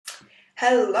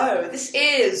Hello, this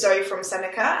is Zoe from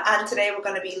Seneca, and today we're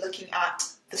going to be looking at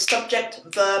the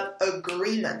subject-verb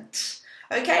agreement.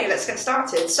 Okay, let's get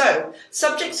started. So,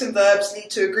 subjects and verbs need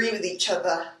to agree with each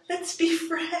other. Let's be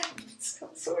friends.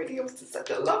 That's already off to such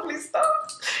a lovely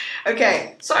start.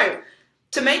 Okay, so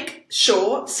to make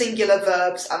sure singular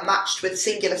verbs are matched with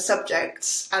singular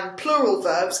subjects and plural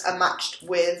verbs are matched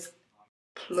with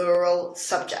plural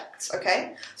subjects,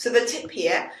 okay? So the tip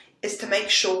here is to make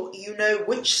sure you know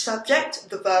which subject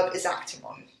the verb is acting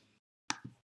on.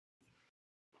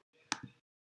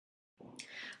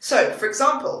 So, for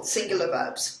example, singular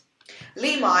verbs.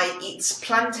 Limai eats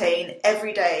plantain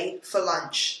every day for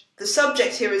lunch. The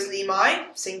subject here is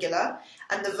limai, singular,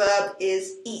 and the verb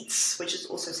is eats, which is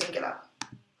also singular.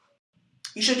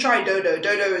 You should try dodo.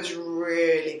 Dodo is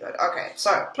really good. Okay,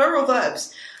 so plural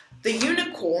verbs. The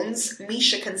unicorns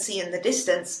Misha can see in the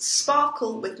distance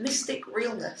sparkle with mystic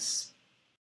realness.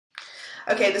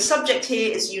 Okay, the subject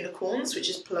here is unicorns, which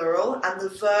is plural, and the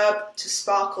verb to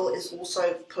sparkle is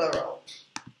also plural.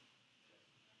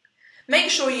 Make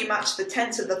sure you match the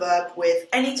tense of the verb with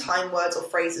any time words or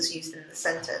phrases used in the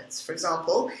sentence. For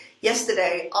example,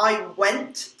 yesterday I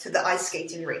went to the ice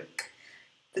skating rink.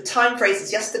 The time phrase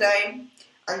is yesterday,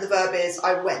 and the verb is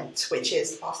I went, which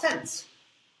is past tense.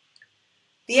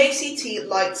 The ACT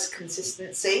likes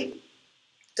consistency.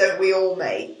 Don't we all,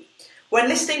 mate? When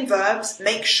listing verbs,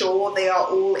 make sure they are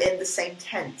all in the same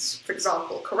tense. For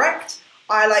example, correct?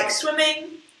 I like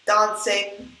swimming,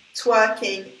 dancing,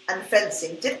 twerking, and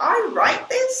fencing. Did I write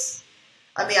this?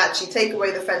 I mean, actually, take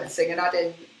away the fencing and add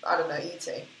in, I don't know,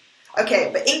 eating.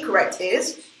 Okay, but incorrect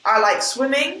is I like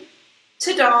swimming,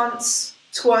 to dance,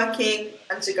 twerking,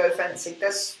 and to go fencing.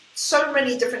 There's so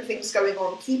many different things going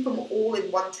on. Keep them all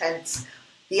in one tense.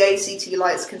 The ACT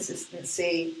likes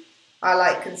consistency. I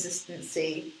like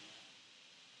consistency.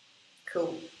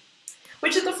 Cool.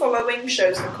 Which of the following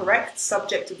shows the correct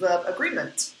subject-verb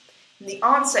agreement? And the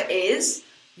answer is,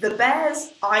 the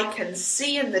bears I can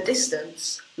see in the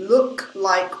distance look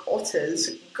like otters.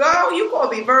 Girl, you've got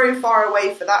to be very far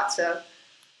away for that to...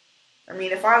 I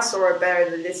mean, if I saw a bear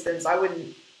in the distance, I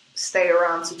wouldn't stay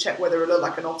around to check whether it looked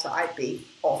like an otter. I'd be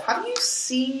off. Have you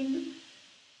seen...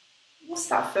 What's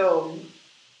that film?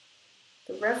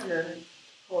 The Revenant,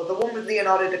 or the one with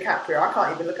Leonardo DiCaprio. I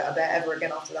can't even look at a bear ever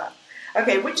again after that.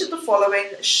 Okay, which of the following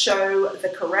show the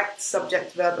correct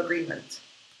subject-verb agreement?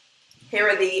 Here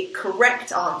are the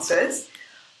correct answers.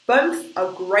 Both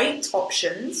are great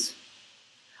options.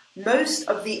 Most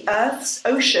of the Earth's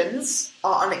oceans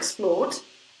are unexplored.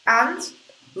 And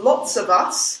lots of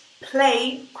us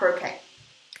play croquet.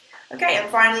 Okay, and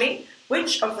finally,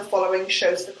 which of the following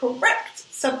shows the correct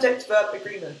subject-verb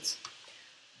agreement?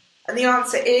 And the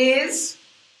answer is,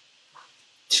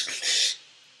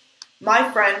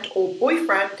 my friend or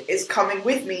boyfriend is coming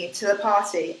with me to the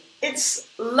party. It's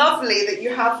lovely that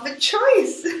you have the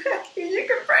choice. You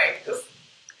can break. Just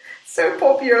so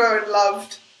popular and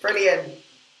loved. Brilliant.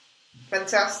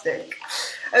 Fantastic.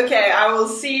 Okay, I will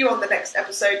see you on the next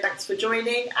episode. Thanks for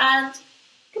joining and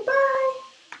goodbye.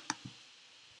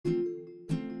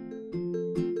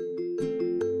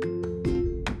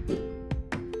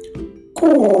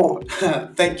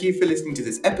 Thank you for listening to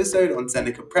this episode on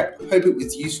Seneca Prep. Hope it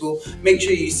was useful. Make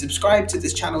sure you subscribe to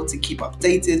this channel to keep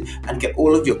updated and get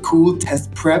all of your cool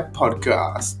test prep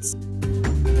podcasts.